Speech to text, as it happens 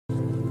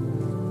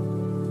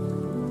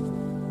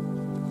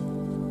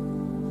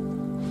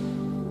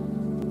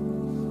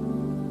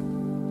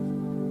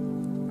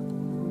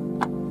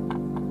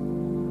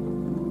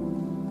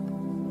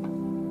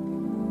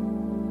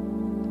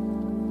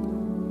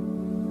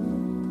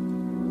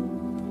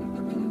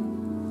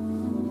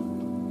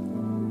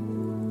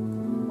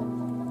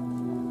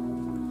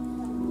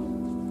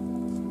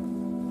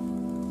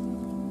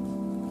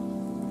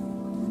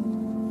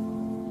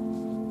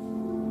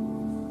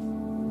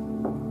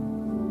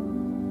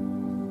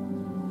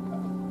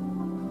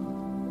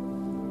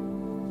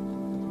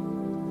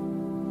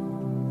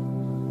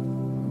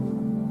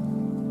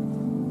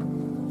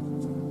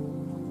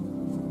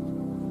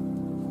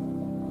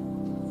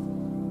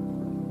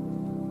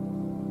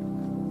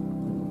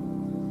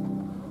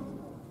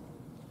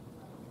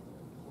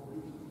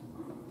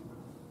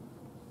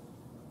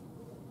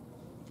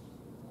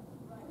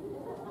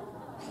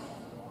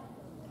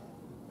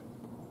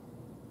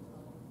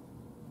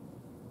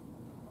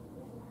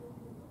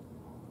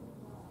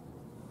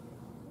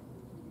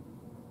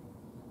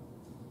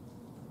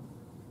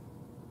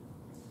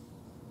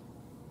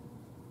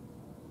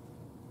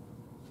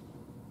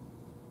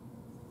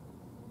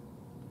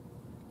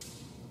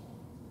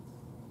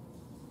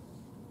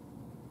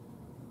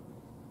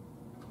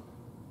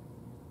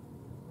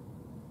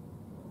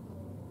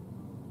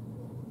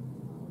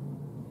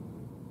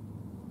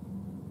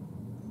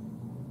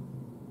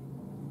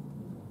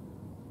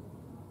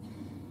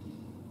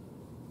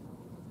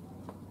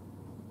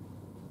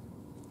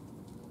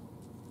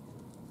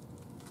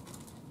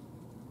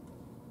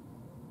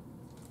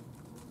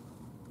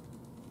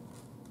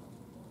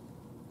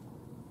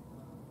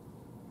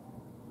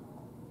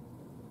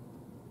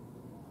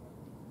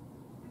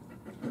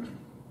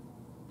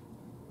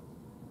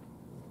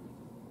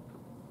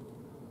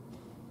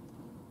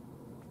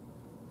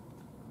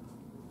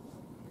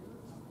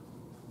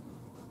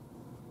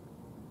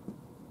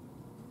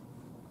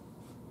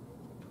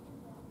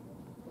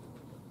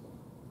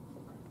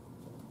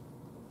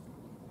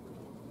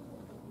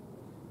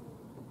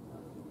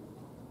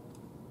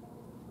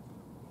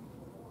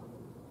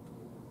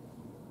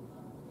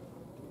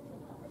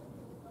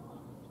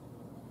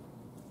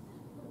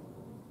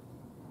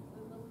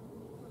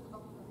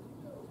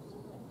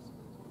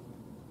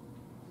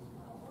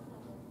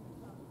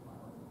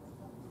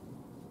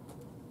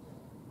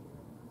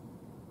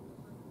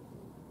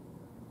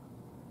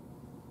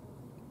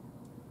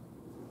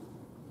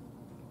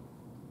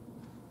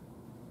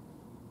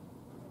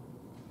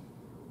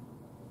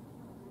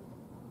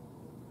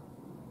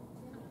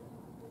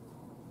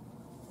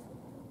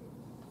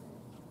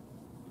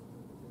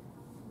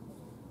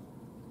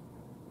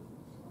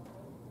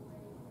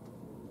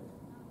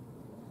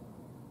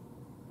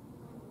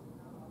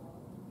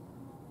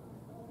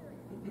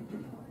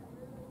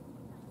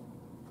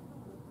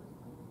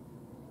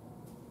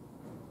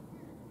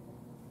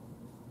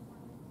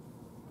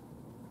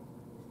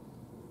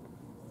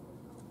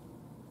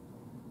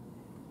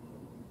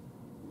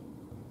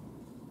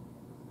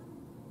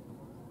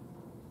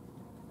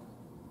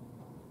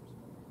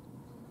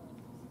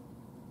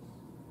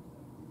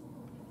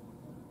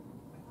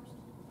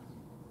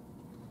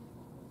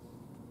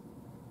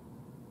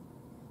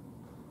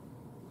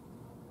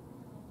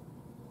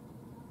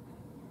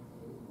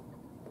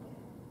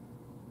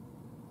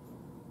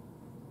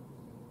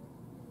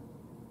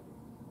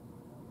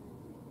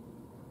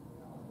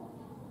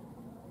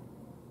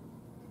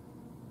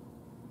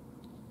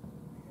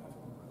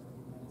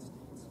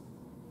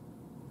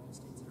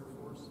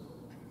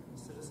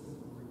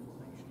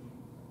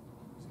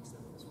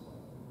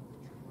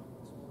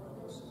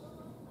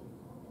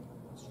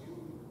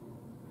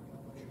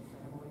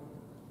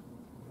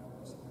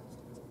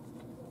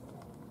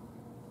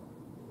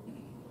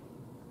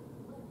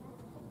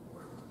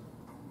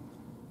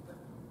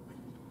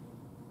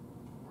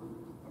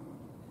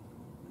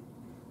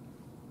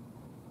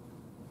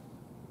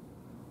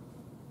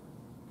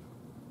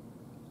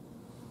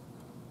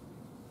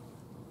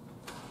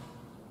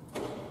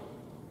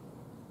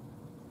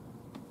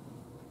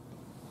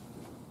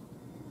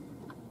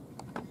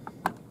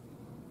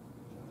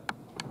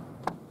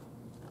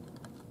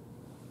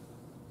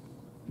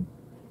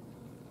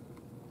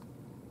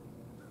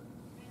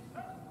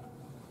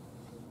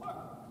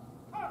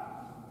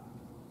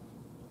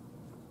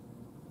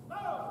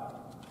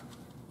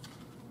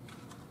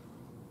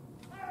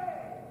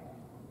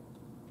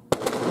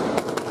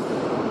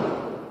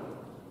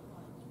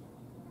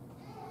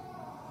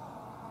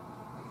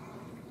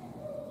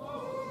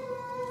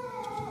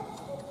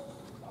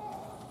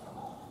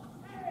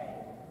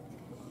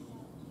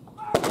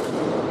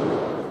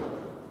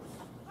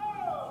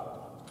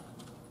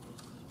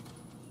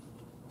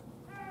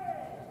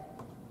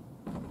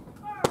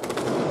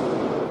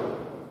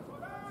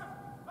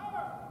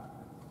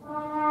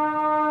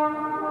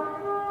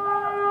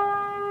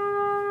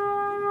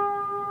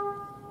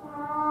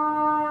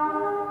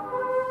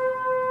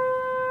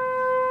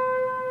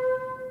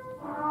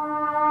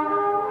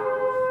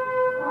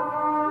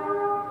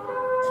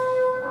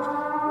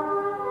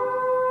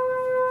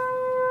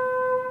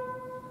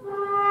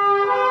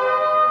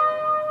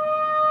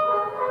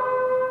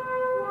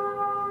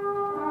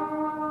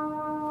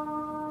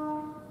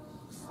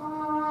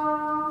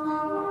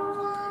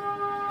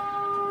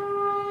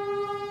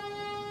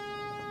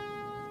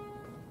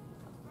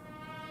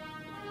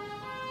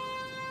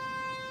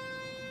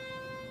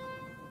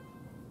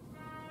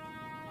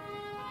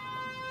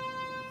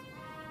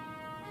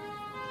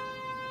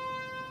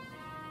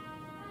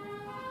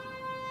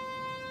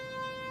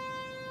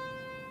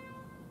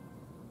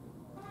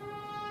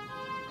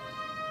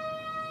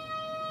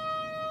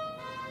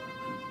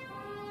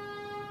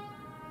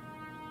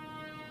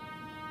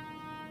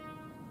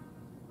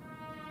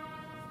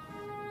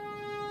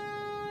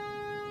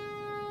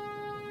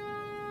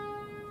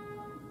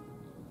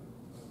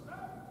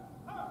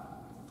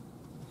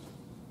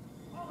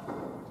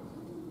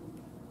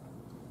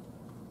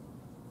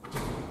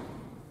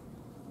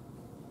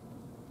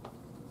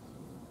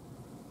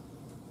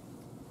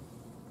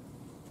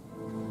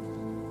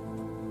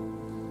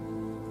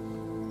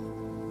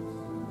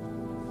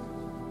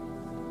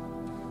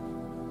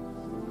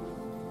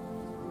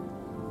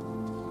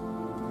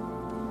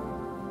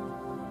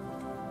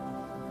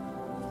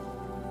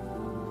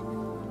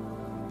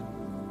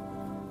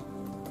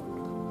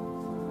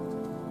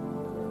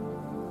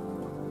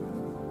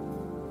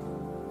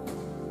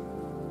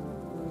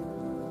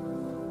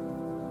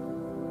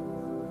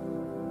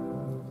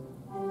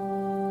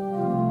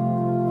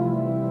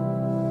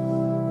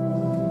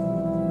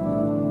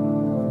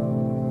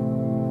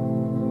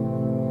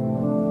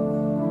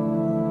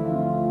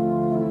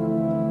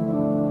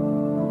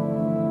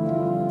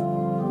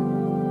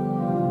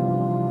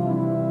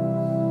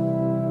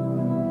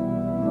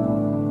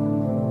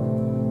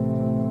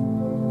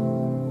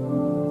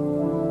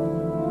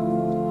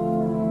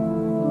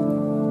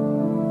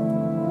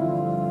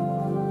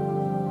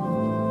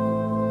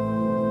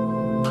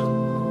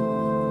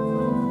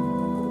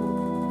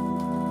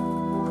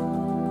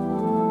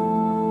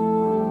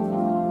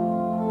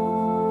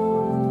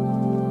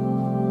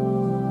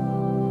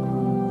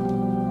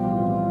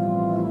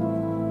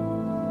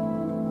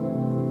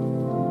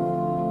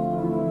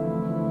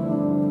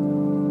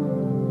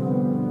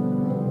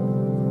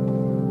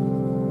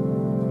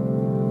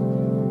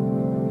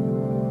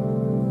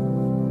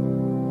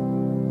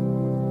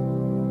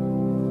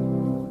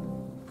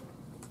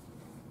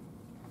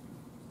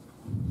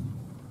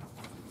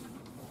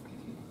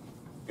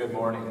Good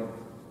morning.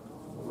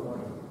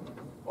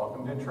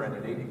 Welcome to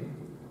Trinity.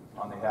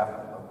 On behalf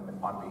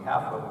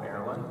of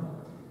Marilyn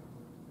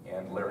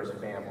and Larry's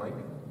family,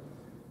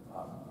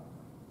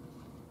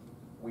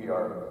 we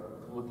are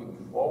looking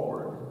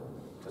forward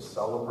to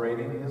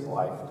celebrating his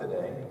life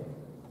today.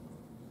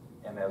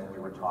 And as we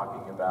were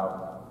talking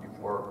about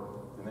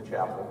before in the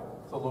chapel,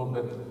 it's a little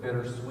bit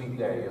bittersweet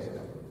day, isn't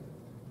it?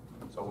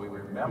 So we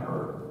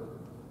remember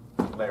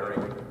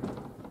Larry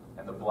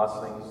and the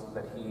blessings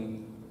that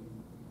he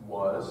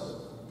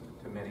was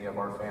to many of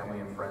our family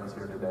and friends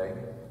here today.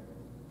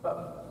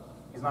 But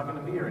he's not going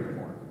to be here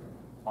anymore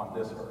on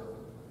this earth.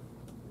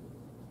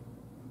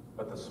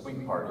 But the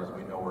sweet part is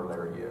we know where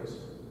Larry is.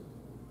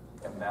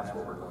 And that's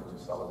what we're going to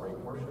celebrate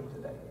in worship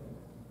today.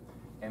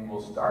 And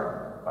we'll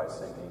start by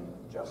singing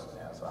Just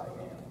As I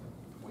Am.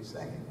 We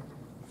sing.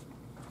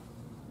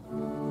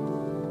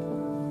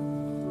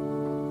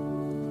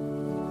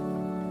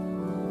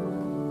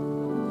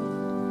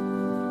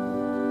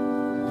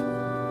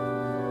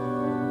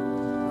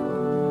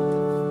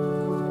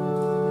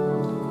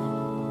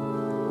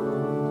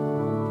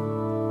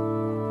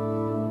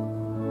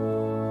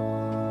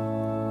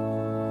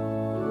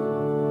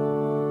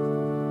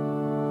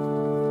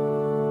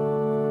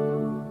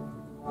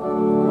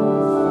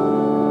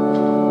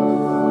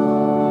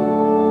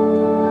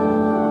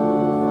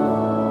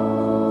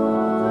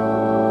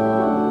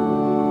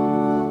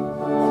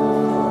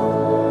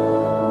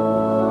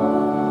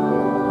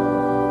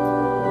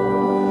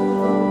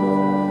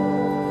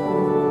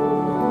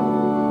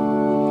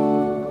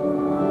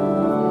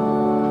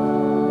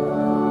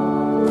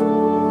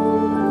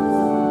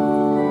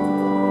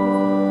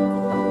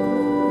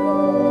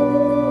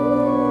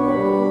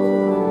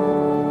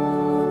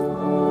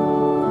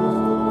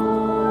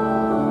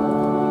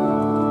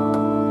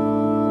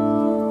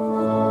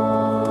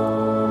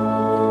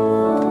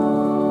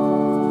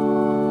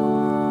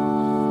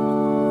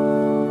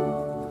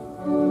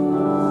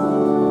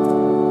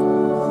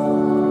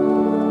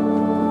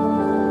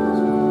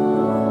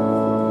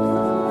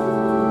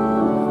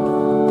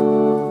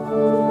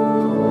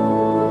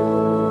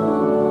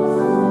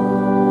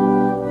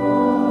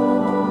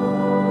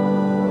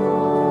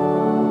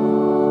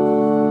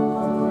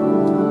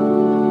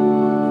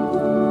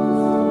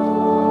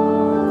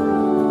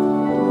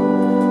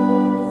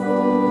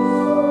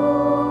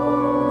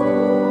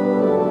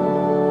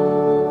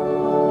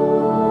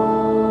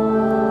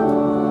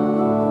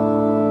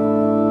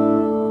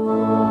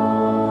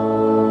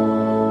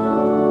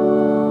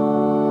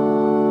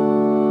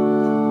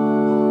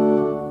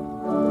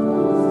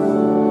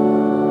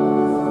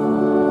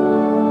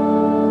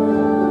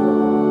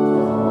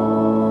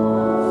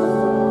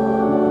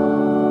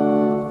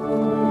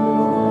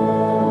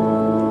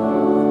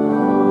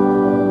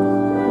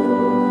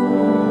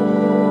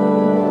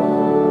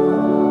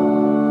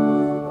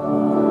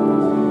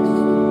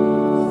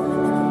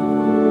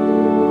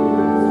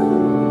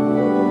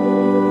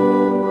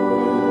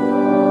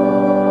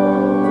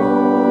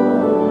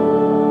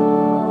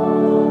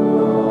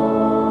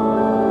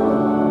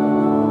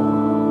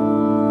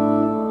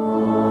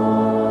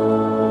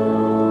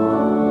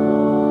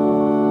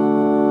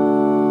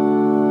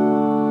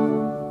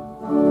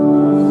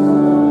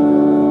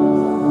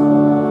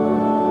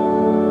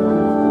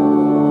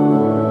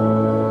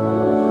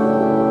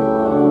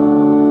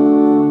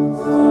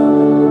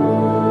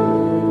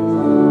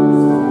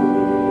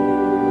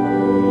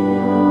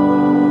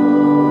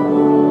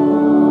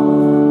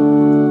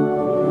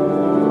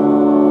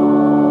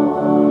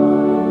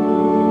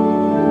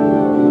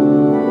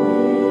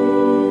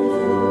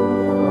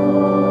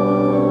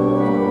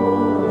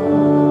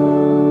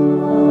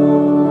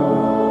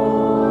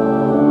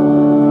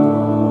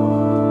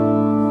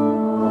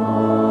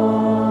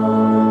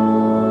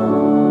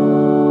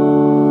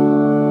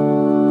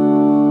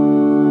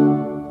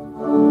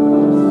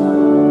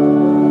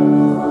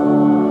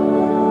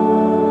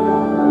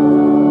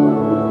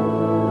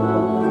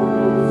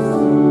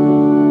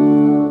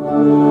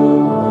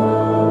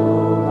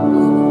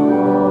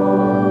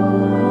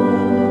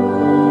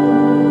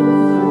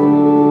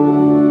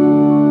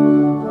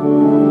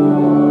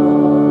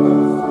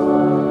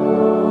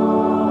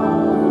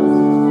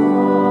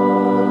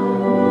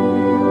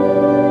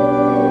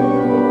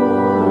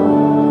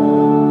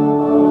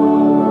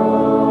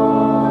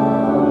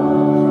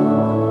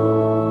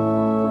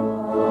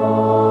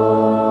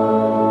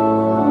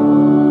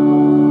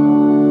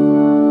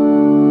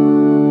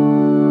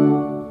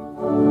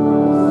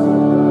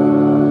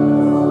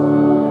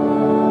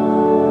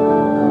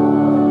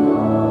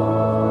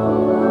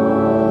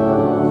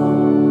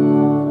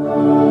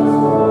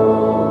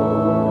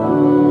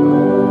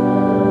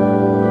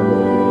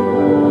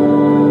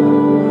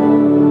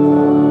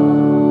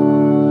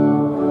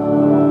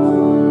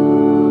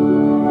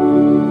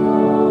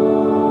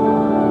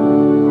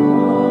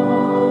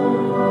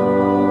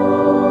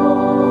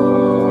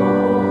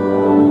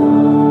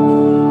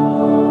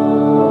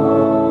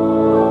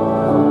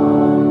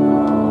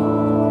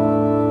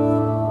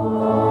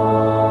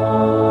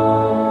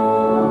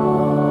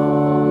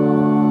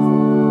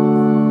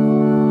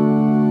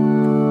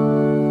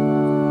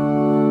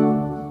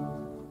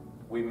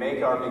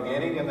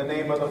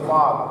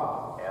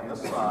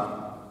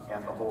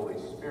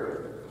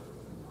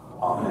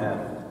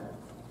 Amen.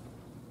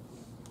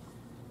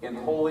 In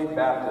holy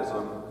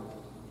baptism,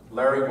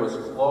 Larry was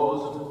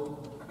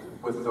clothed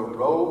with the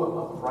robe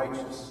of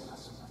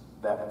righteousness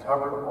that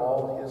covered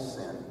all his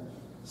sin.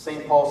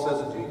 St. Paul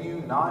says, do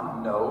you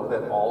not know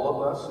that all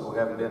of us who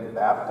have been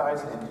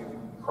baptized into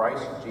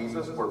Christ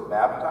Jesus were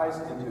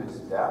baptized into his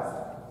death?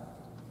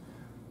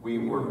 We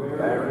were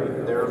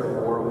buried,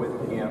 therefore,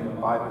 with him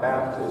by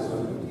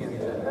baptism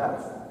into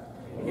death,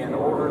 in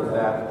order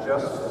that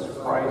just as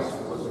Christ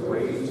was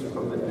raised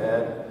from the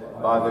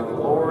dead by the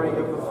glory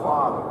of the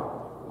Father,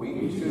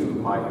 we too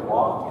might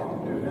walk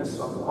in newness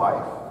of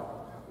life.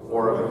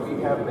 For if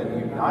we have been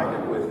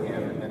united with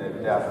him in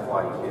a death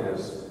like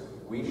his,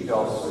 we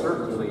shall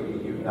certainly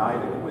be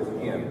united with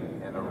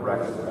him in a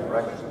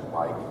resurrection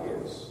like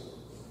his.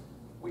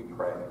 We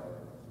pray.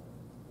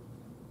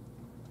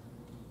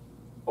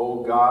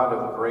 O God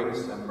of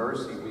grace and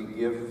mercy, we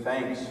give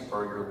thanks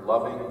for your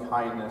loving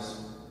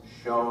kindness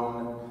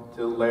shown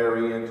to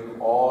Larry and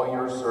to all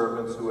your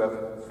servants who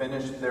have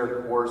finished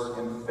their course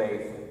in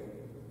faith.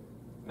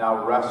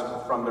 Now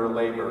rest from their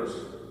labors.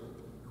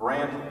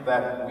 Grant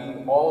that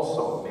we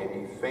also may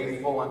be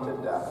faithful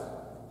unto death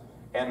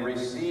and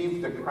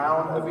receive the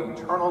crown of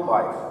eternal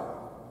life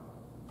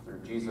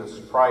through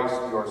Jesus Christ,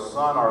 your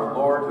Son, our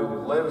Lord, who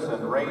lives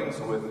and reigns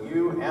with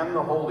you and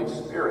the Holy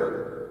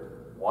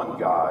Spirit, one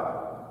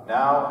God,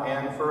 now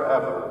and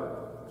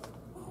forever.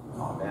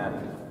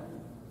 Amen.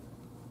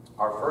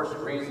 Our first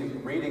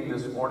reading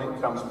this morning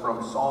comes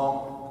from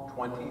Psalm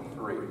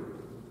 23,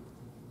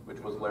 which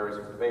was Larry's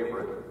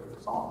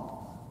favorite psalm.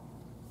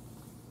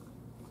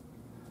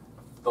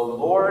 The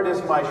Lord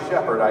is my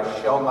shepherd,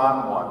 I shall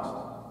not want.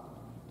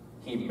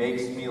 He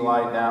makes me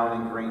lie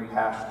down in green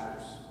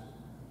pastures.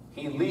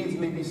 He leads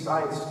me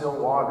beside still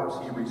waters.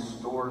 He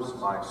restores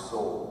my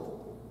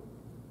soul.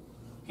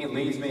 He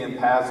leads me in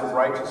paths of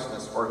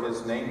righteousness for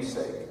his name's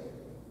sake.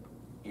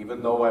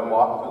 Even though I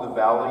walk through the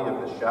valley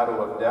of the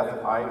shadow of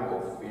death, I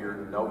will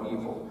fear no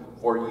evil.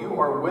 For you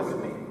are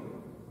with me.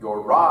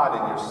 Your rod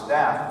and your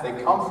staff,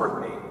 they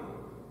comfort me.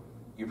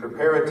 You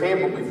prepare a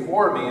table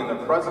before me in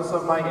the presence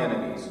of my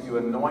enemies. You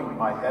anoint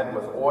my head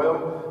with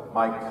oil.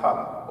 My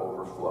cup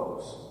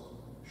overflows.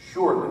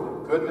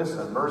 Surely goodness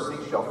and mercy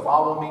shall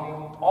follow me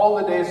all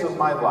the days of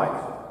my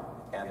life,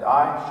 and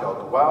I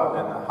shall dwell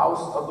in the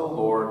house of the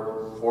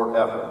Lord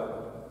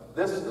forever.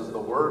 This is the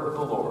word of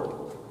the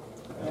Lord.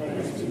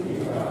 Thanks be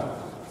to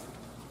God.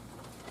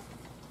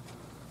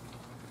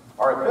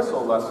 Our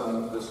epistle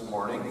lesson this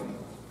morning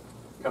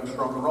comes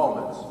from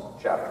Romans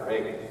chapter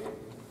 8.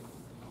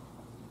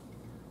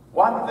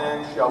 What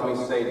then shall we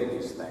say to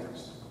these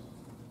things?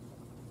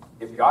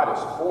 If God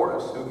is for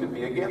us, who can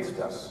be against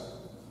us?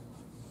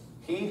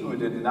 He who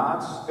did not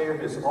spare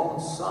his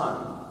own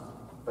Son,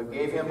 but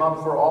gave him up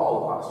for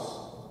all of us,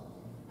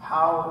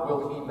 how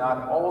will he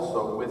not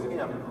also with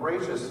him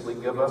graciously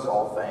give us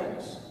all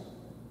things?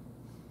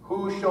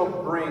 Who shall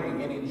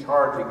bring any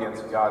charge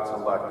against God's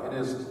elect? It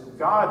is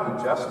God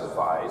who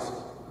justifies.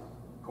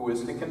 Who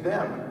is to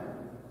condemn?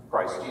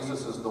 Christ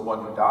Jesus is the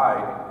one who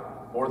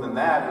died. More than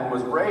that, who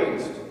was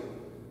raised,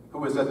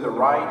 who is at the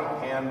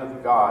right hand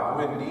of God,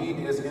 who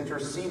indeed is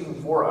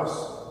interceding for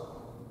us.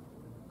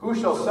 Who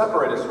shall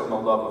separate us from the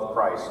love of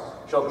Christ?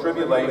 Shall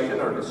tribulation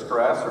or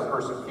distress or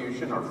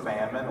persecution or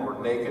famine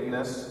or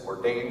nakedness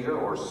or danger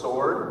or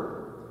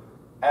sword?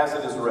 As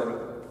it is written,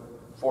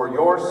 for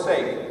your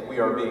sake we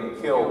are being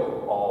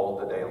killed all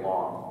the day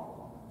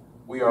long.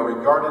 We are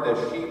regarded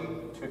as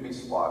sheep to be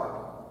slaughtered.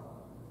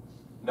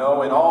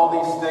 No, in all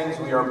these things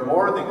we are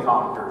more than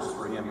conquerors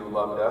through him who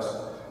loved us.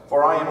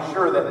 For I am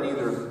sure that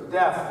neither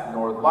death,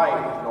 nor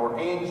life, nor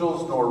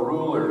angels, nor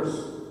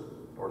rulers,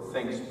 nor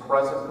things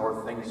present,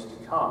 nor things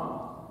to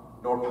come,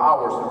 nor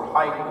powers, nor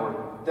height,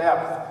 nor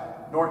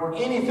depth, nor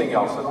anything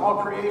else in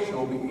all creation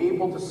will be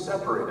able to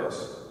separate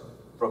us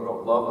from the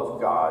love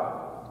of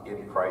God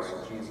in Christ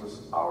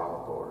Jesus our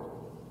Lord.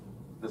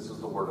 This is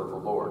the word of the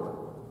Lord.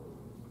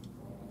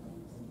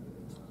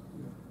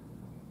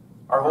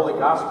 Our Holy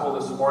Gospel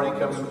this morning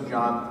comes from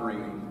John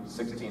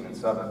 3:16 and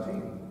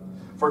 17.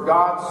 For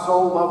God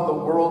so loved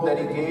the world that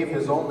he gave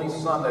his only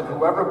Son, that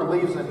whoever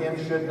believes in him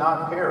should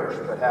not perish,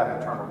 but have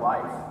eternal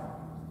life.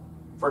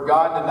 For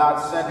God did not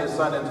send his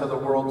Son into the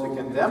world to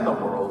condemn the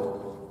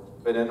world,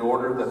 but in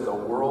order that the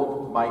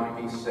world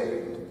might be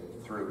saved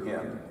through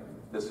him.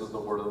 This is the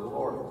word of the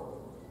Lord.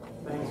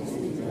 Thanks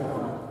be to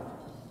God.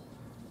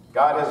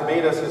 God has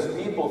made us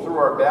his people through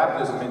our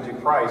baptism into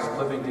Christ,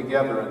 living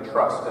together in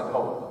trust and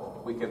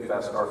hope. We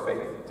confess our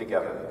faith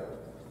together.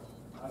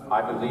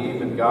 I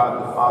believe in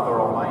God the Father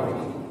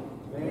Almighty,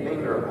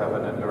 maker of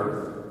heaven and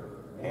earth,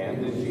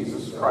 and in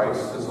Jesus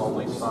Christ, his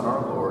only Son,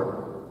 our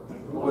Lord,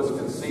 who was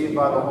conceived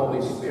by the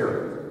Holy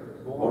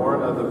Spirit,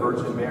 born of the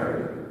Virgin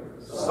Mary,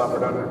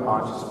 suffered under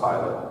Pontius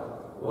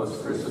Pilate,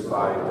 was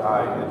crucified,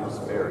 died, and was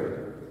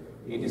buried.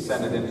 He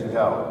descended into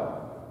hell.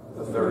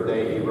 The third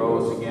day he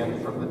rose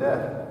again from the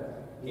dead.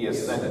 He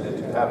ascended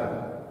into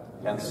heaven,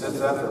 and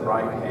sits at the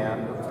right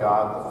hand of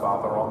God the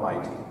Father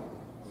Almighty.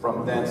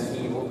 From thence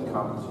he will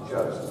come to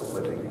judge the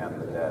living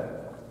and the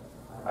dead.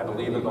 I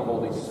believe in the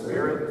Holy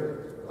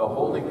Spirit, the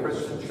holy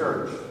Christian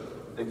church,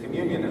 the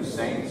communion of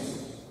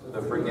saints,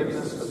 the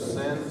forgiveness of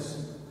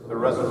sins, the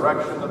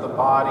resurrection of the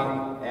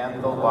body,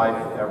 and the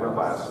life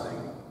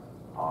everlasting.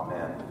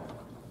 Amen.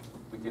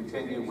 We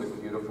continue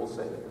with Beautiful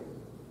Savior.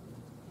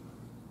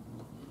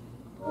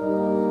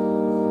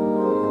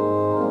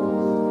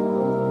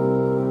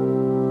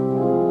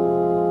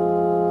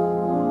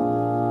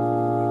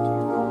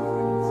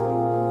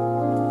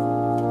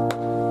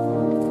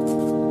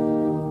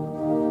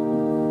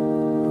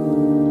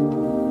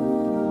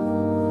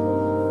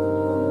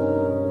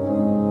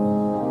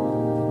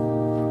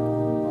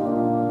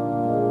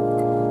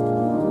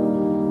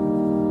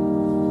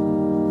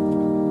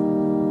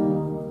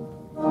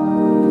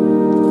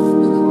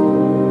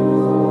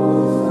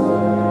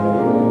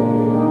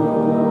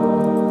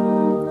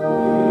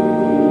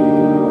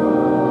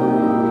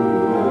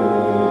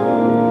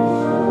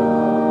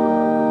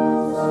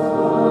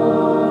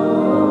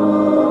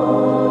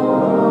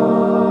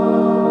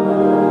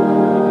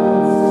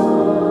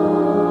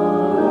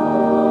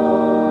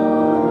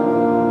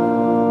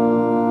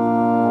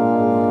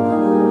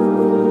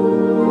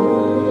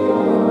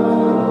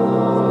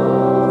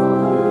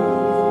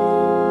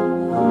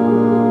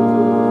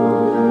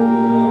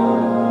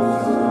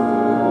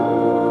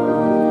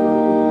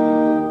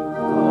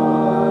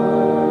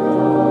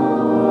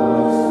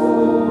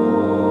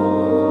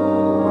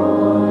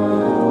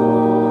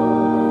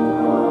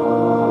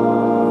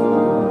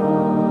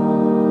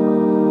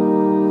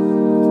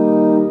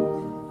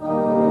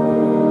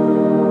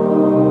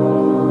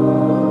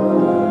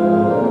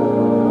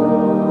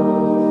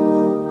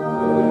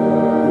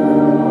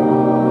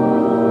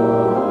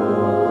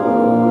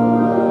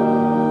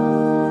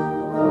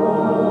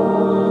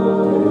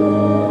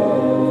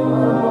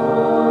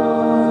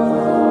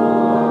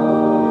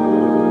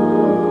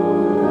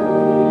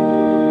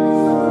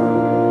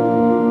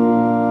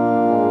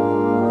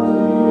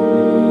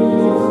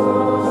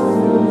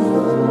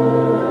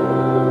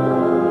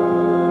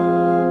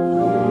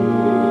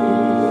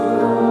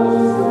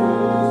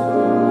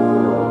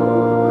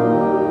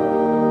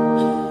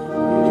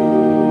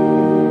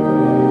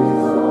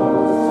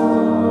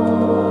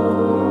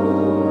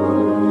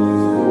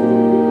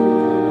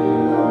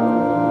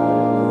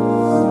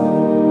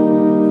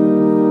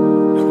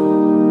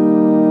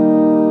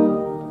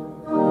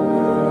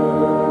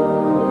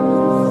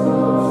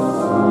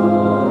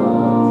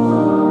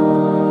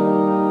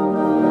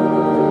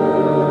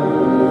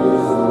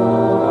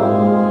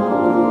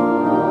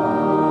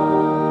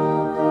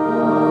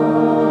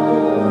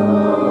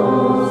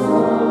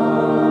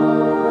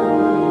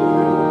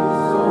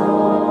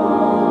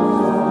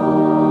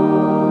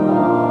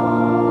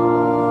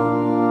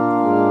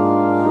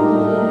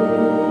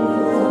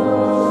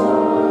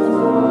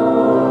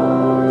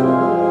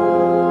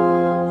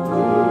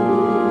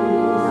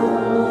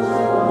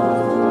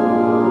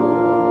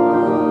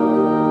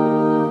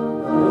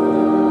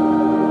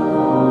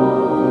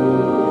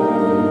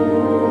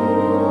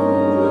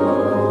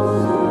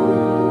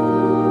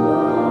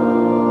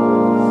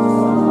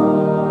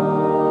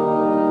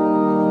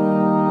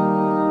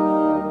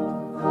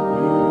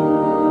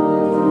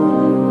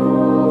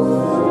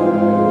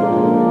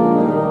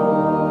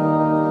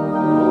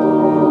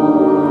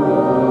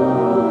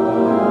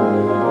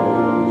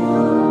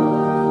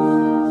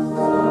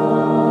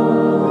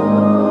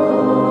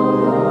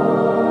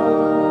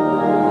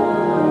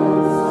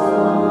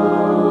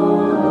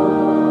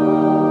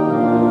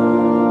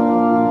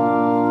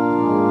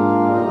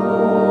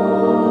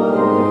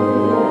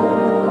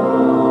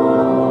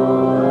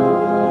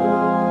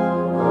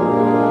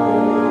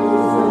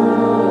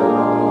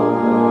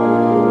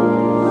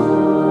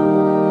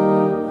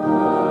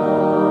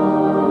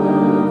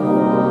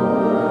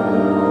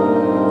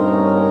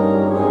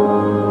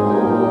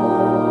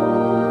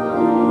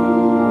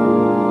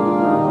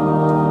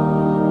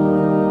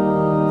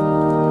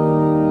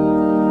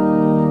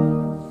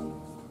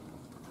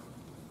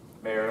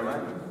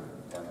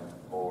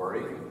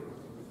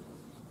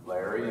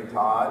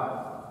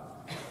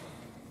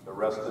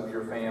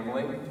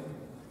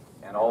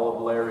 and all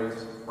of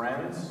Larry's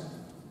friends.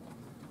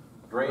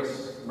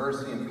 Grace,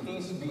 mercy, and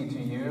peace be to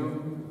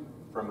you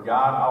from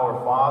God our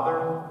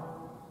Father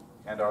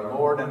and our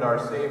Lord and our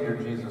Savior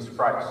Jesus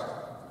Christ.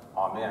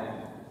 Amen.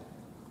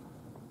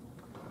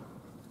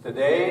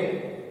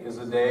 Today is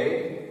a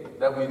day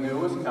that we knew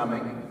was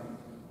coming.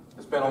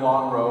 It's been a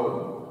long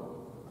road,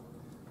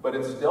 but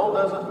it still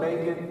doesn't make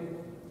it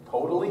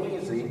totally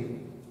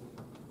easy.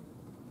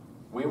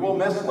 We will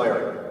miss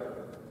Larry.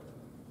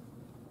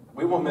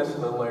 We will miss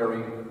the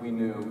Larry we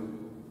knew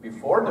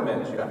before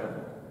dementia,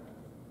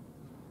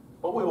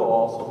 but we will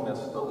also miss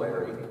the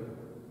Larry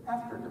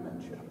after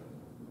dementia.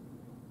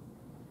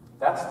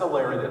 That's the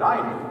Larry that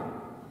I knew.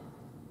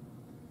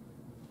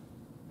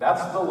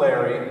 That's the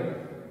Larry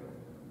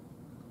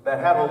that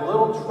had a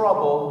little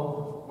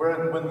trouble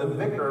when the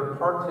vicar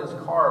parked his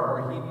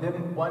car where he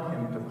didn't want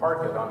him to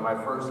park it on my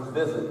first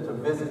visit.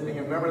 Do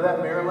you remember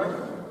that, Marilyn?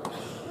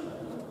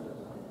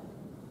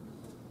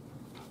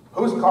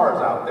 Whose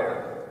car's out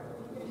there?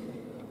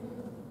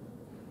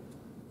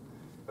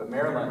 But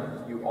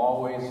Marilyn, you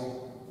always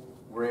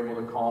were able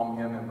to calm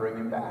him and bring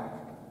him back.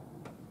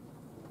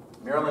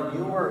 Marilyn,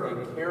 you were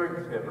a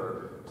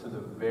caregiver to the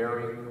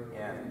very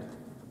end.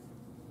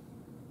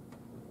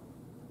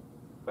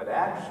 But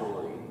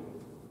actually,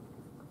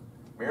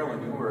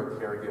 Marilyn, you were a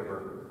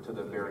caregiver to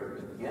the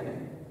very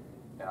beginning,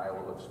 and I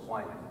will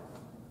explain.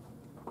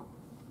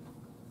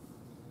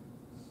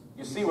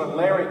 You see, when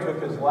Larry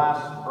took his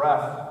last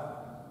breath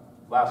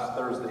last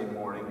Thursday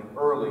morning,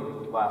 early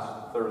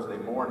last Thursday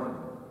morning,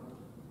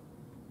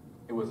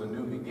 it was a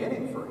new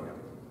beginning for him,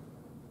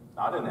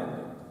 not an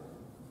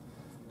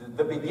ending.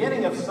 The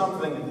beginning of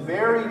something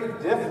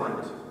very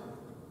different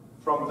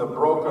from the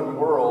broken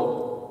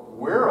world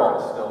we're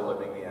all still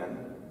living in.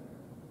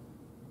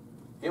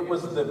 It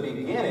was the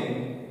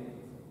beginning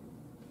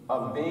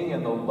of being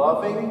in the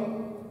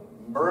loving,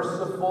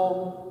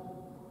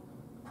 merciful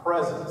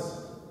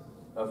presence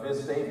of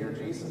his Savior,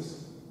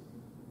 Jesus.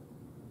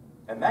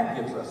 And that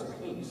gives us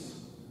peace.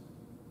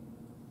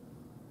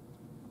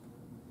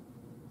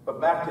 But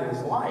back to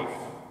his life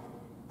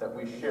that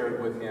we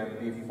shared with him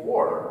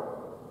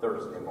before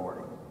Thursday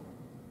morning.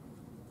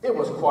 It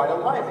was quite a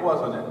life,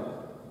 wasn't it?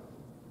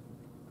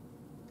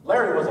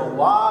 Larry was a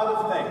lot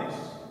of things.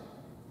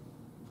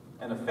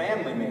 And a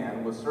family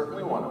man was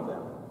certainly one of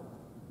them.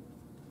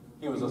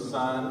 He was a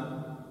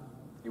son.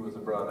 He was a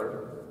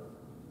brother.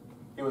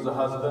 He was a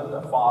husband,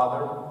 a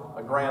father,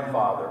 a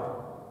grandfather.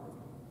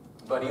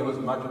 But he was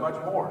much,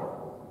 much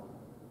more.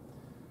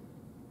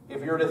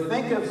 If you're to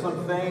think of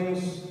some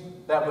things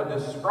that would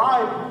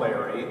describe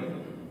Larry,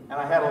 and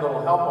I had a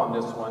little help on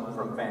this one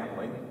from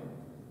family,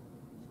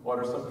 what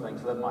are some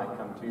things that might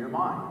come to your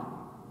mind?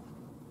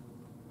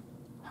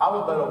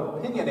 How about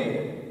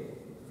opinionated?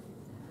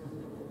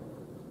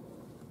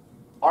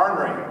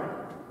 Ornery.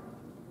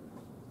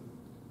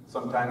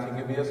 Sometimes he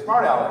could be a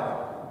smart aleck.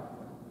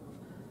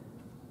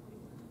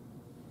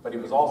 But he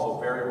was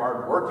also very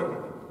hardworking.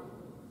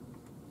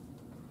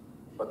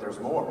 But there's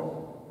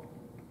more.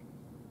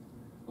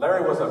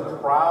 Larry was a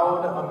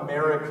proud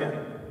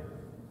American.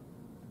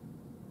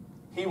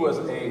 He was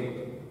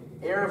an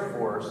Air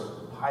Force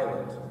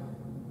pilot.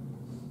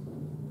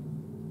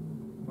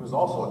 He was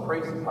also a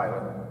crazy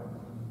pilot.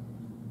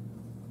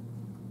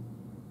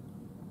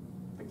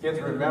 The kids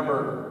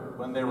remember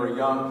when they were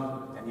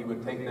young and he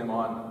would take them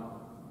on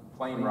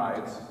plane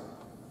rides.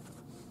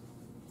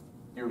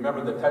 You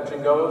remember the touch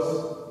and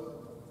goes?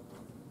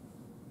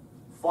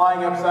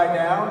 Flying upside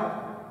down?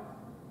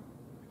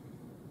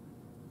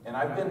 And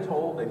I've been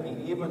told that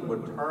he even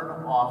would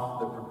turn off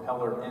the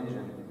propeller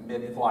engine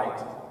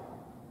mid-flight.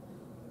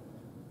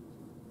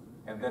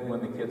 And then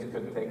when the kids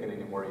couldn't take it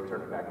anymore, he'd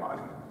turn it back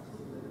on.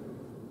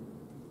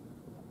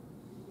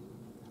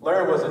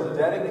 Larry was a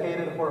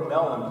dedicated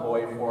Hormel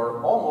employee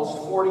for almost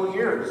 40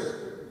 years.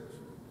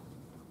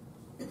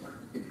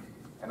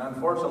 And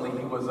unfortunately,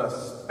 he was a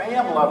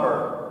spam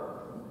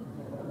lover.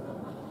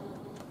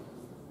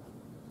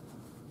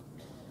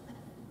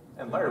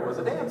 And Larry was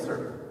a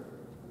dancer.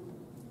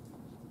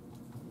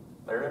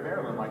 Larry and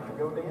Marilyn liked to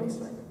go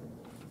dancing.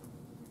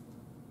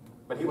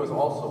 But he was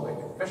also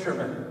a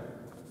fisherman.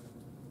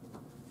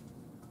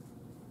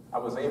 I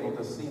was able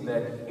to see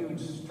that huge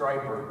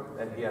striper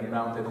that he had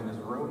mounted in his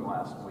room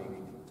last week.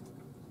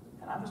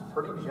 And I was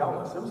pretty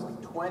jealous. It was like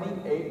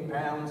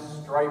 28-pound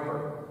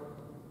striper.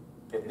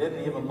 It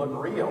didn't even look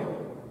real.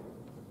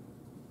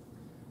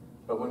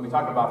 But when we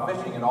talk about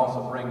fishing, it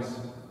also brings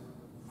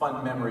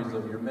fun memories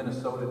of your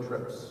Minnesota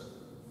trips.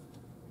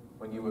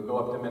 When you would go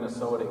up to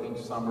Minnesota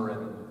each summer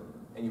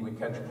and you would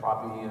catch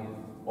crappie and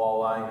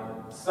walleye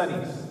and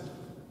sunnies.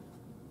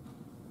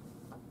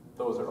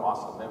 Those are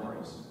awesome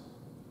memories.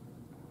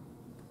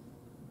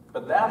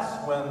 But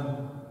that's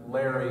when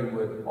Larry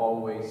would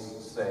always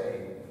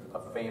say a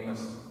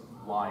famous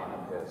line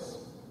of his.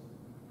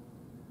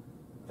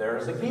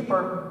 There's a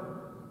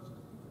keeper.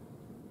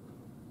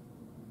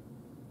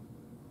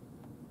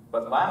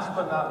 But last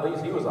but not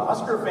least, he was a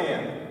Husker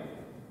fan.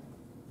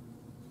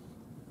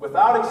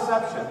 Without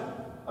exception,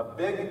 a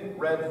big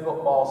red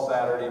football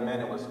Saturday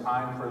meant it was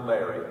time for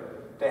Larry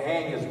to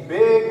hang his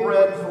big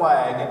red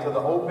flag into the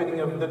opening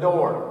of the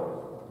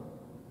door.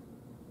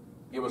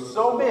 It was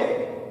so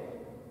big,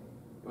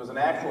 it was an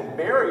actual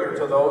barrier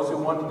to those who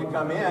wanted to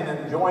come in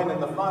and join in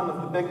the fun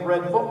of the big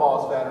red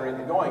football Saturday at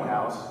the Going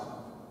House.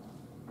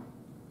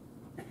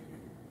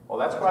 Well,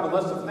 that's quite a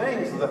list of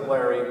things that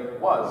Larry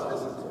was,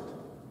 isn't it?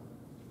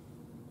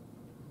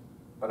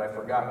 But I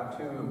forgot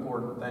two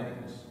important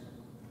things.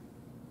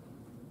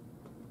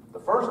 The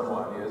first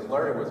one is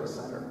Larry was a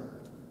sinner.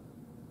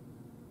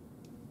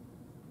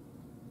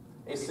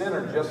 A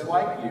sinner just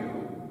like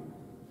you,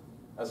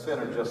 a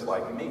sinner just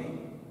like me.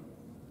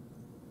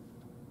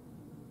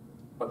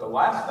 But the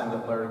last thing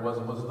that Larry was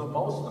the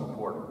most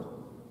important.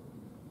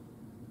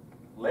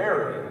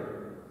 Larry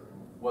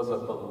was a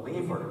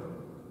believer.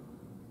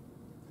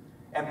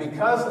 And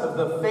because of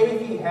the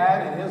faith he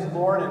had in his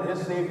Lord and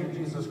his Savior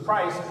Jesus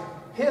Christ,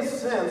 his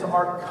sins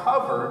are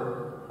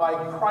covered by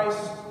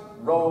Christ's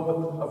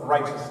robe of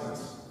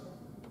righteousness.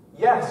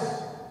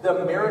 Yes,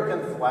 the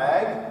American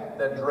flag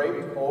that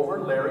draped over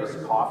Larry's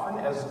coffin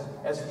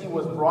as he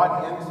was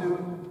brought into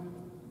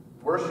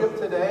worship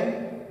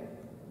today,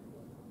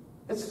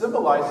 it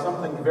symbolized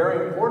something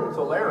very important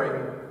to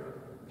Larry.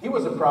 He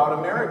was a proud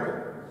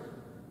American.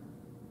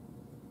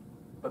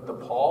 But the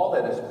pall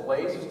that is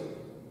placed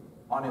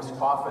on his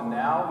coffin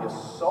now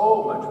is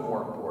so much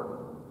more important.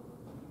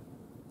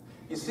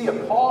 You see, a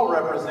pall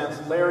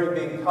represents Larry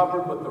being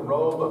covered with the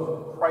robe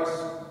of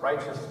Christ's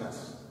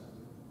righteousness.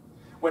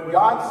 When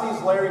God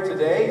sees Larry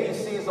today, he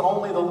sees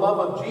only the love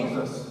of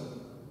Jesus,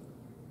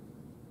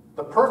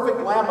 the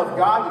perfect Lamb of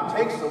God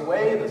who takes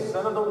away the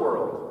sin of the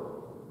world.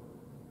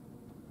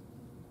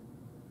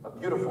 A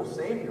beautiful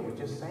Savior, we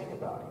just sang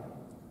about him.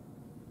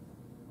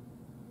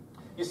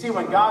 You see,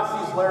 when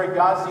God sees Larry,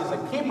 God sees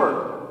a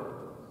keeper,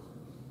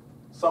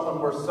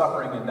 someone worth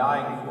suffering and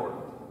dying for.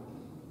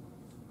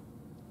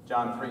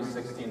 John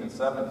 3:16 and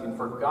 17.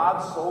 For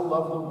God so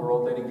loved the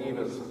world that he gave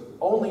his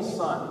only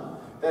Son,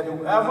 that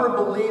whoever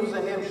believes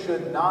in him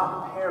should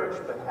not perish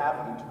but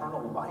have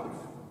eternal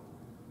life.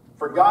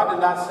 For God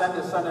did not send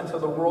his Son into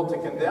the world to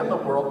condemn the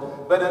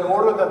world, but in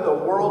order that the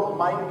world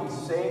might be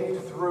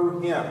saved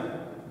through him.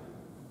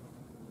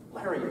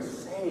 Larry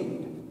is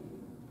saved.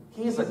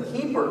 He's a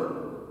keeper.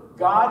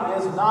 God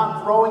is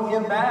not throwing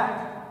him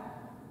back.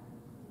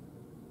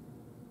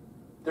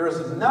 There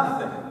is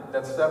nothing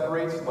that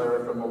separates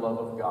Larry from the love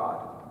of God,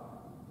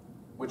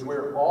 which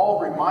we're all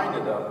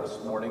reminded of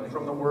this morning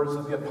from the words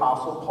of the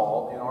Apostle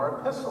Paul in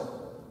our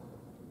epistle.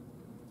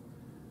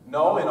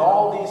 No, in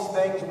all these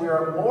things we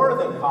are more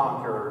than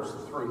conquerors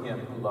through him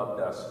who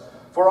loved us.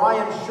 For I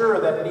am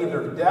sure that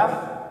neither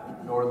death,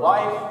 nor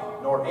life,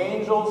 nor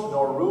angels,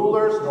 nor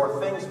rulers, nor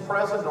things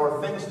present,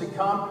 nor things to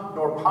come,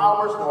 nor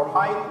powers, nor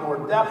height, nor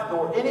depth,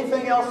 nor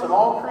anything else in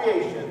all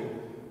creation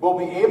will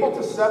be able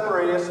to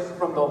separate us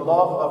from the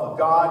love of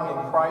God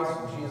in Christ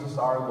Jesus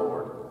our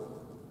Lord.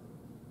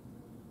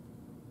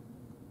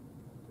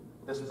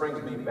 This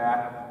brings me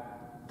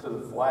back to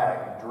the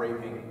flag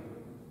draping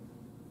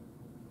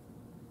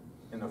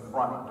in the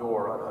front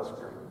door on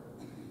Husker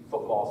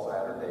football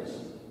Saturdays.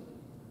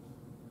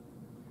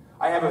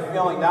 I have a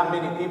feeling not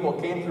many people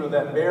came through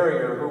that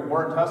barrier who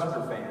weren't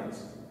Husker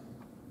fans.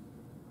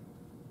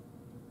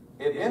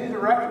 It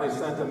indirectly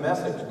sent a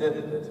message,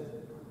 didn't it?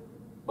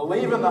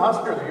 Believe in the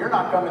Huskers or you're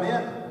not coming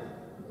in.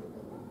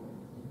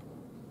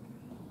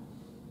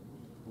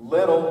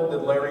 Little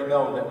did Larry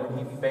know that when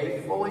he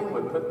faithfully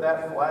would put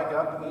that flag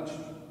up each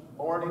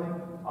morning,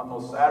 on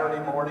those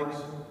Saturday mornings,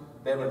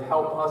 that would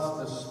help us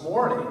this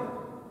morning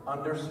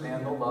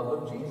understand the love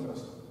of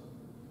Jesus.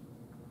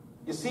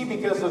 You see,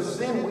 because of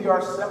sin, we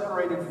are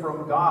separated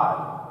from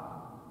God.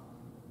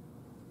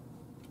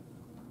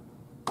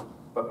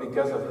 But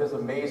because of his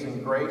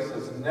amazing grace,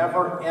 his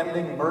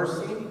never-ending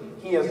mercy,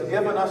 he has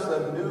given us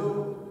a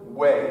new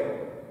way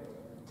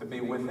to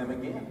be with him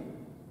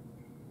again.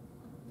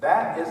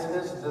 That is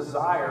his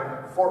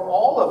desire for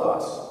all of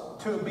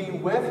us, to be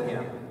with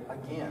him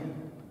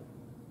again.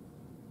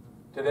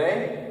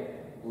 Today,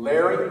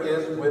 Larry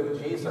is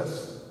with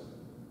Jesus.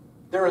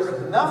 There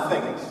is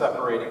nothing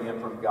separating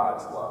him from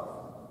God's love.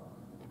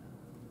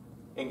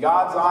 In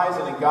God's eyes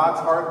and in God's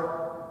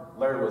heart,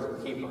 Larry was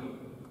a keeper.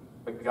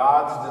 But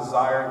God's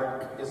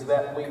desire is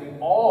that we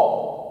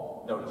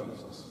all know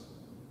Jesus.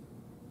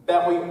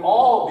 That we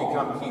all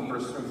become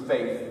keepers through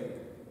faith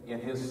in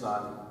his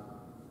Son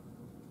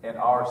and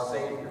our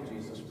Savior,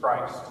 Jesus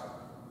Christ.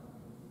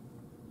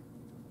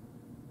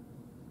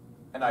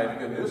 And I have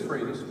good news for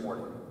you this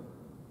morning.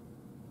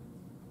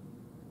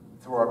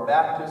 Through our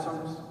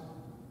baptisms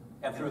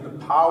and through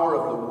the power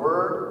of the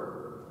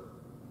Word,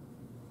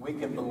 we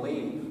can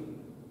believe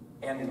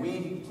and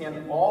we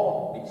can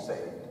all be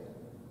saved.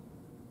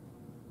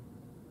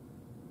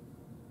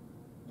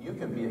 You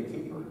can be a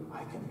keeper.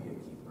 I can be a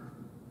keeper.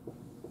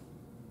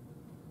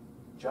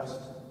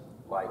 Just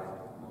like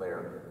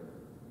Larry.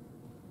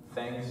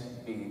 Thanks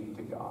be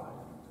to God.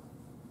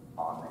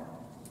 Amen.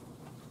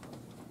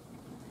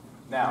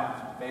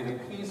 Now, may the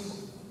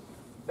peace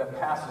that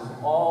passes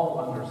all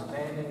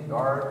understanding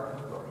guard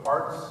your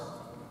hearts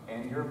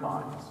and your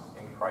minds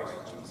in Christ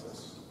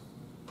Jesus.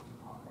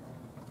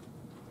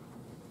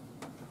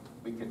 Amen.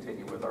 We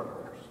continue with our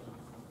prayers.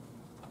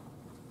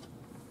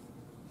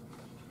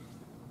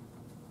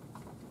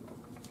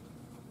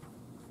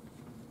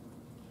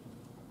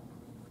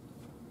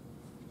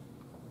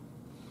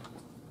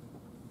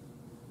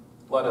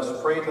 Let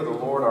us pray to the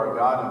Lord our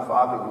God and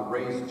Father who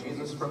raised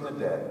Jesus from the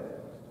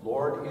dead.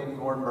 Lord, in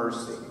your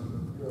mercy.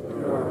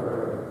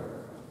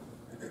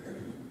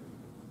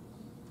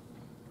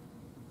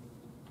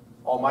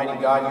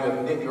 Almighty God, you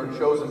have knit your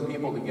chosen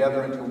people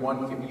together into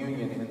one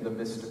communion in the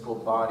mystical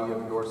body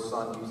of your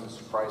Son, Jesus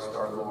Christ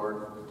our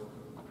Lord.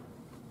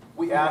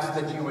 We ask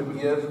that you would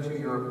give to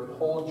your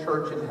whole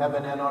church in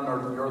heaven and on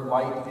earth your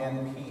light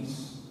and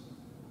peace.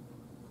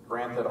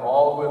 Grant that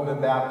all who have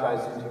been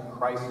baptized into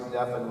Christ's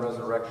death and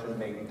resurrection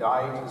may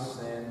die to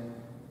sin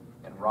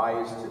and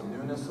rise to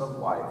newness of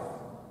life,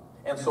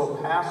 and so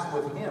pass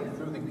with him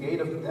through the gate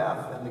of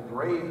death and the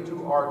grave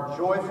to our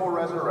joyful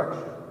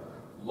resurrection.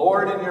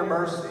 Lord, in your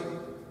mercy,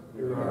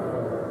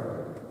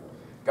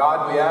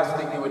 God, we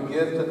ask that you would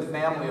give to the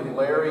family of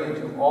Larry and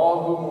to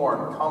all who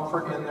mourn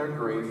comfort in their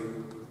grief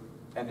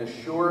and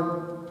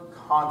assure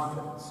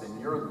confidence in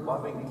your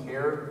loving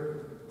care,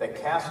 that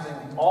casting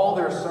all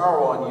their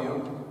sorrow on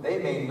you, they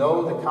may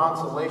know the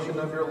consolation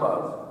of your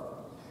love.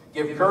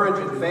 Give courage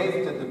and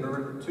faith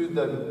to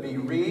the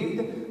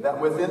bereaved, that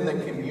within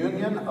the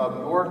communion of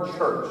your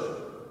church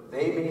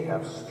they may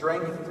have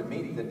strength to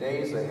meet the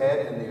days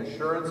ahead in the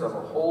assurance of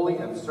a holy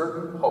and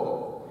certain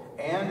hope,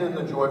 and in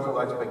the joyful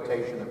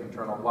expectation of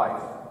eternal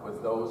life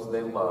with those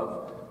they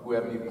love who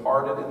have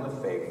departed in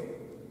the faith.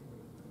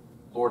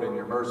 Lord, in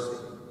your mercy,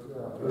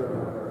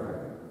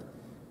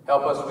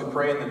 help us, we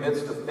pray, in the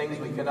midst of things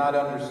we cannot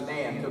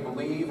understand, to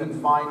believe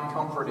and find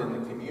comfort in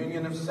the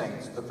communion of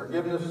saints, the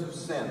forgiveness of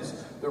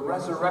sins, the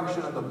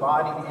resurrection of the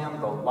body,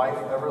 and the life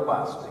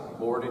everlasting.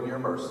 Lord, in your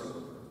mercy.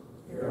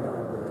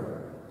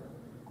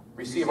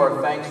 Receive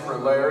our thanks for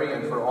Larry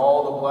and for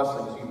all the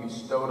blessings you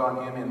bestowed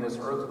on him in this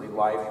earthly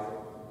life.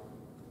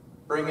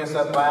 Bring us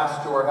at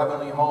last to our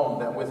heavenly home,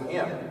 that with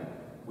him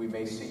we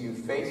may see you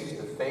face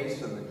to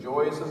face in the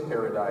joys of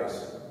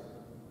paradise.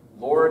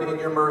 Lord, in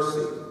your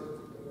mercy.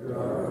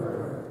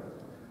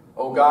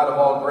 O God of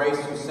all grace,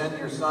 who sent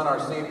your Son, our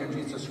Savior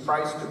Jesus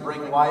Christ, to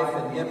bring life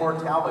and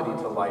immortality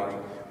to light,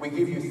 we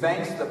give you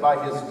thanks that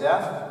by his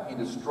death he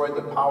destroyed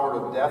the power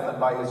of death, and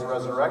by his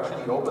resurrection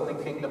he opened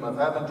the kingdom of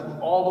heaven to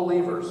all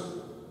believers.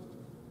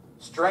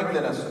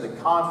 Strengthen us in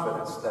the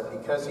confidence that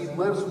because he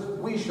lives,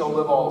 we shall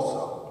live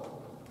also,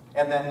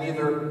 and that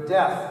neither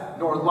death,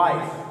 nor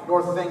life,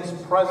 nor things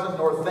present,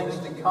 nor things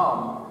to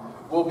come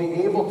will be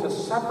able to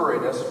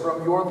separate us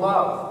from your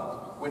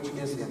love, which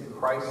is in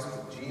Christ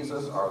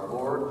Jesus our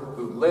Lord,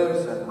 who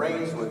lives and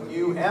reigns with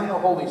you and the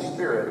Holy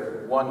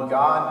Spirit, one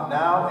God,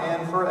 now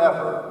and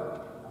forever.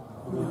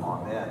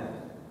 Amen.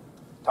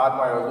 Taught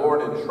by our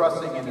Lord and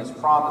trusting in his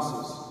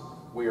promises,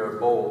 we are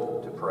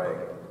bold to pray.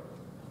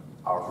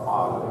 Our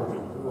Father,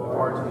 who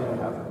art in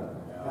heaven,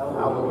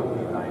 hallowed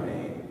be thy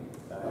name.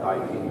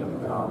 Thy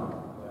kingdom come,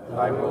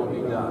 thy will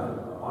be done,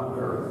 on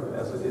earth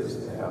as it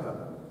is in heaven.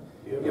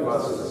 Give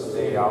us this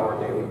day our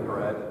daily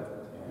bread,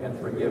 and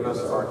forgive us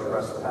our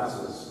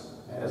trespasses,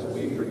 as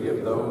we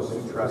forgive those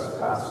who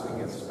trespass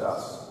against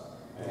us.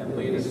 And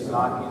lead us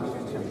not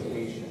into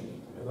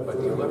temptation,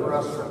 but deliver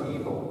us from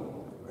evil.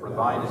 For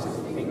thine is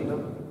the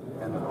kingdom,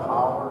 and the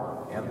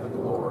power, and the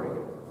glory,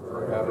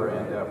 forever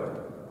and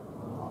ever.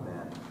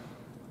 Amen.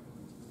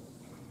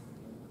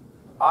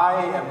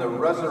 I am the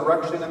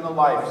resurrection and the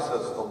life,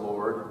 says the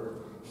Lord.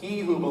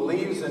 He who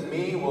believes in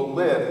me will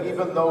live,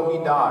 even though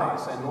he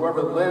dies, and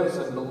whoever lives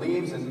and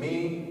believes in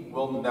me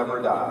will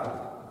never die.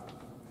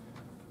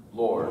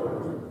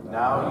 Lord,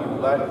 now you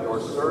let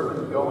your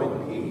servant go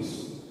in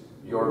peace.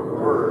 Your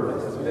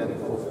word has been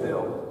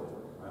fulfilled.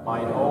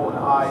 Mine own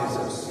eyes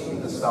have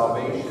seen the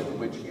salvation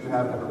which you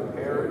have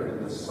prepared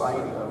in the sight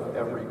of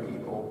every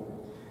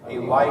people, a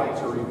light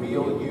to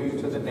reveal you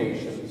to the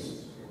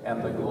nations,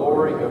 and the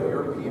glory of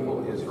your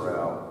people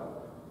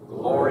Israel.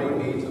 Glory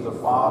be to the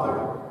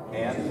Father,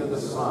 and to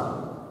the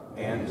Son,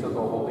 and to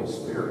the Holy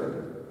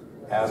Spirit,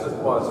 as it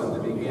was in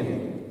the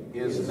beginning,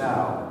 is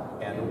now,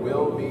 and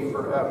will be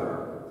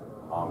forever.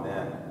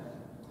 Amen.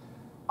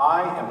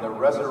 I am the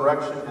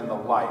resurrection and the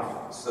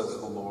life, says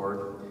the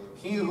Lord.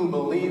 He who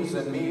believes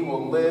in me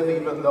will live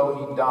even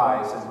though he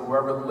dies, and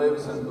whoever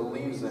lives and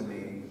believes in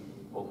me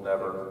will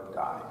never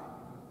die.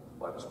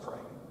 Let us pray.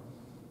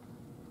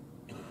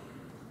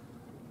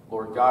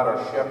 Lord God,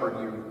 our shepherd,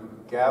 you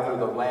gather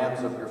the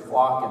lambs of your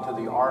flock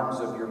into the arms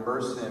of your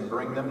mercy and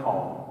bring them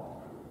home.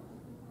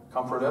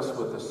 Comfort us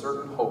with the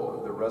certain hope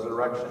of the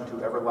resurrection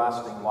to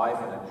everlasting life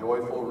and a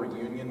joyful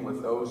reunion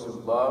with those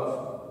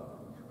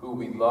who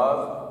we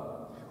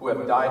love, who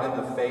have died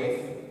in the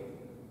faith,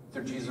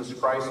 through Jesus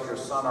Christ, your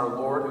Son, our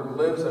Lord, who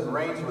lives and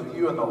reigns with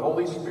you in the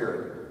Holy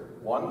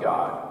Spirit, one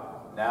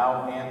God,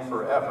 now and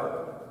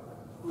forever.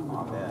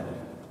 Amen.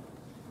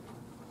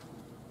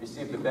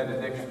 Receive the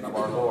benediction of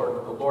our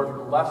Lord. The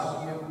Lord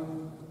bless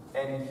you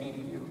and keep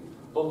you.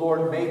 The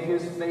Lord make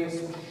his face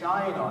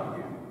shine on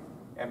you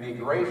and be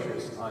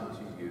gracious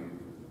unto you.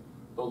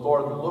 The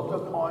Lord look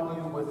upon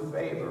you with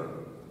favor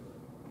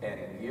and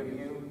give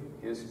you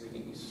his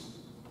peace.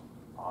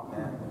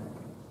 Amen.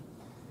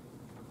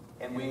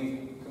 And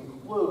we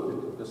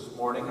conclude this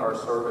morning our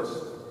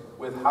service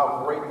with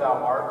How Great Thou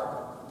Art.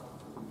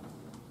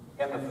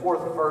 And the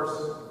fourth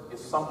verse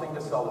is something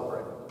to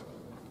celebrate.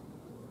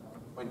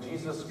 When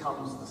Jesus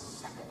comes the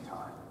second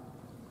time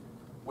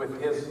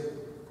with his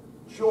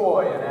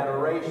joy and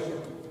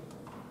adoration,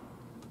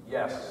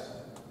 yes,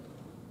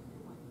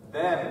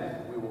 then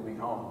we will be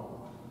home.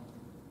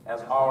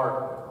 As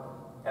our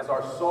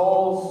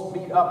souls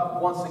meet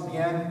up once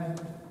again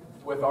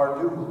with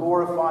our new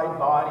glorified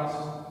bodies,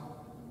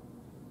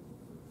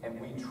 and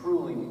we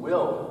truly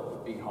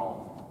will be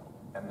home,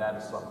 and that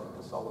is something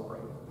to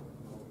celebrate.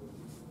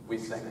 We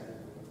sing it.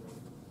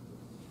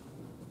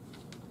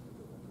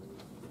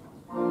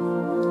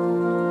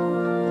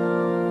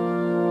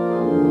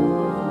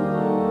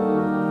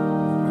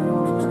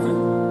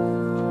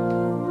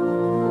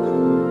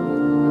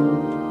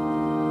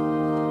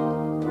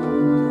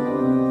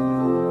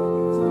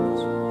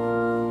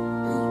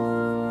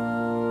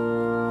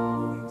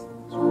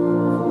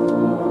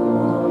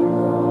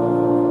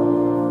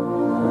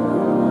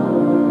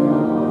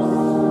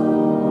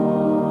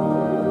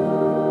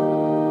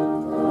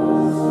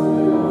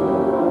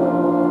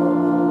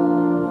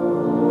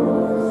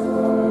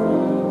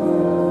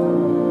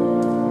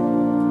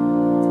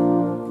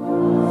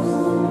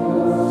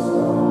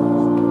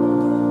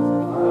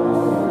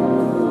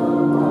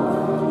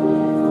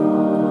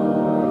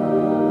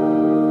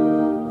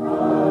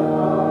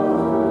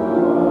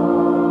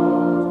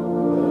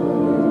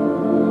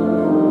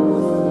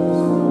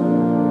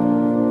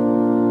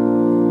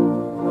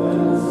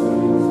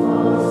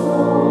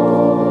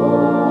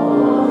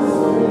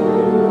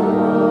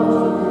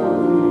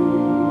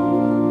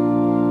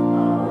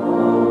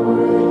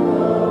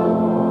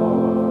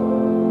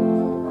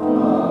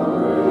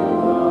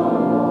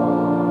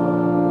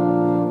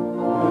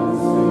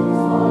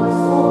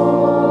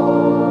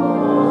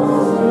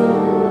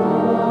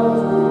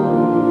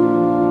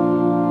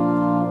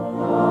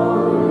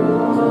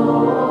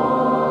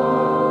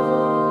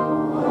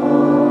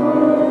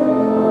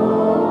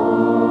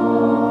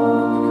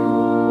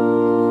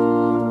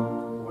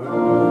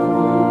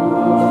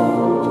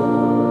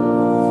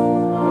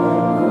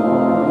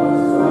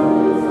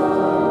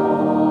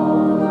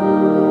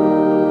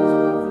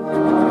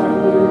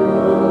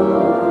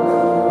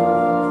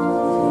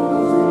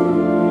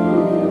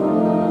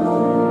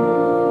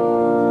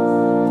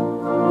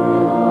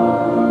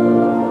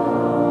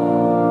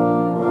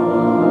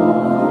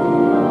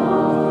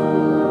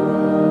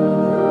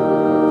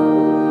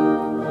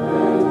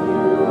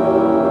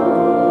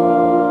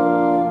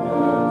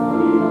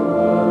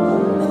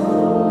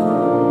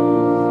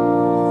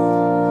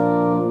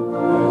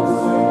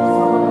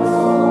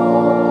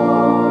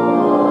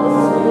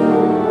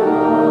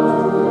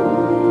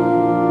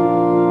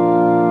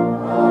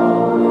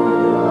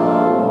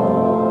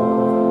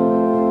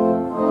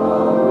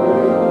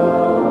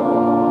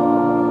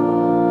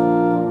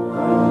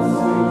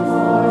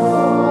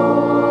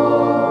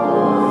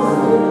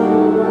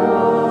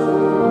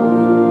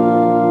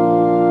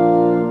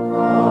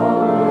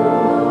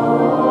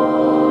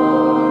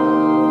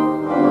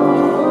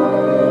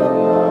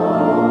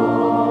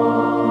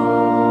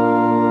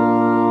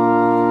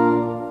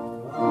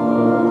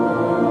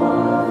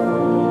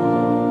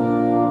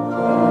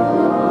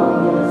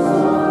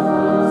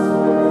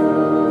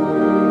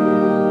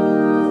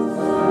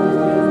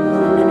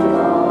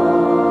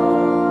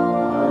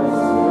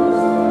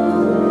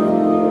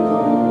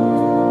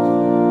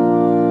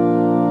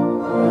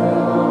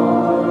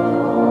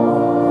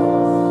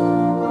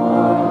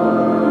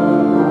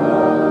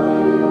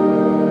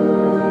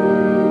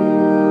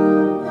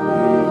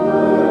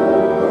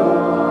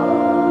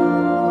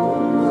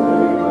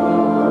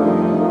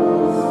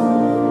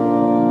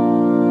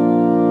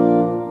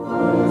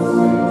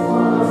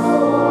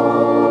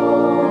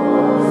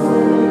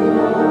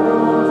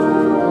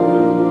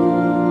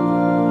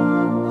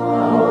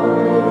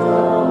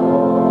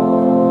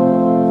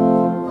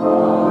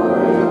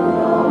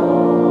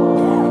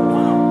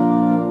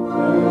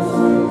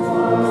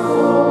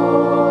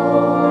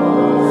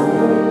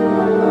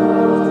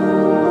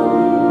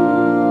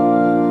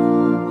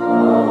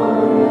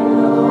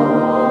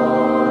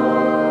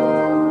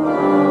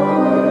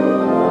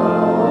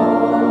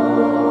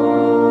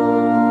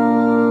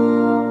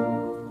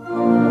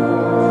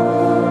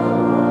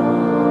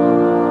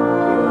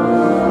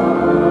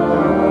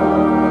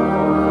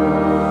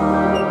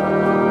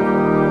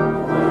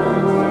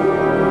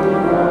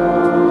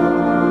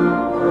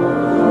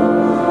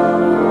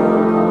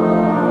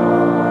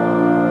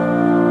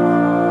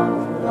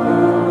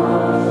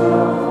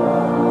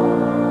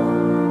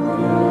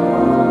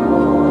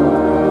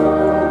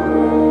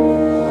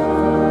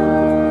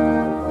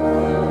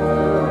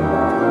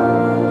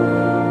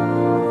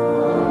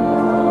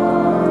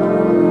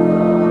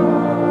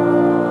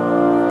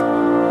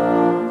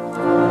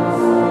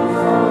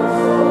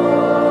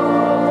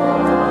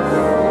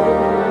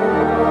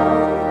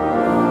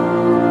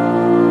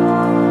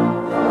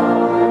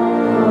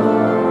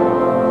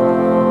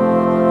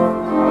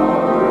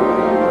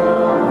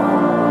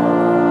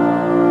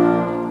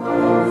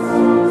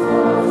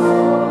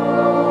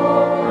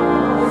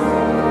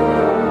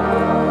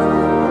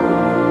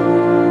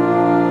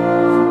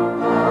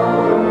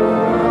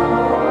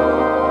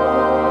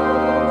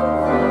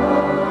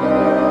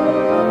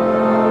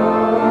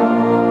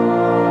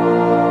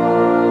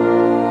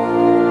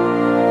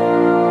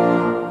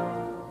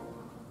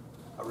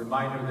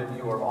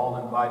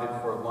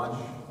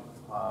 lunch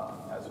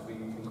as we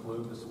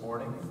conclude this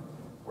morning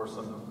for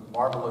some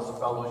marvelous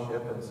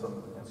fellowship and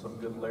some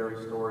good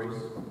Larry stories.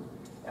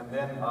 And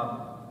then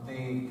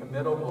the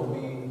committal will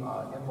be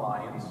in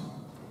Lions,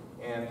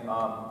 and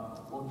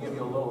we'll give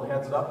you a little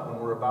heads up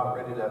when we're about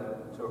ready to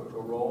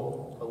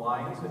roll to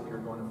Lions if you're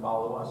going to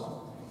follow us.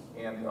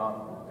 And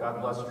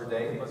God bless your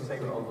day. Let's say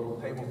a little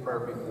table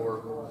prayer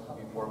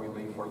before we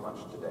leave for lunch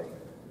today.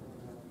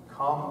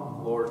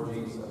 Come, Lord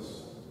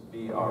Jesus,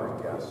 be our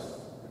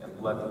guest, and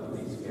let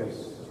these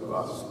gifts to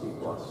us be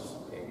blessed.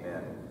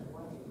 Amen.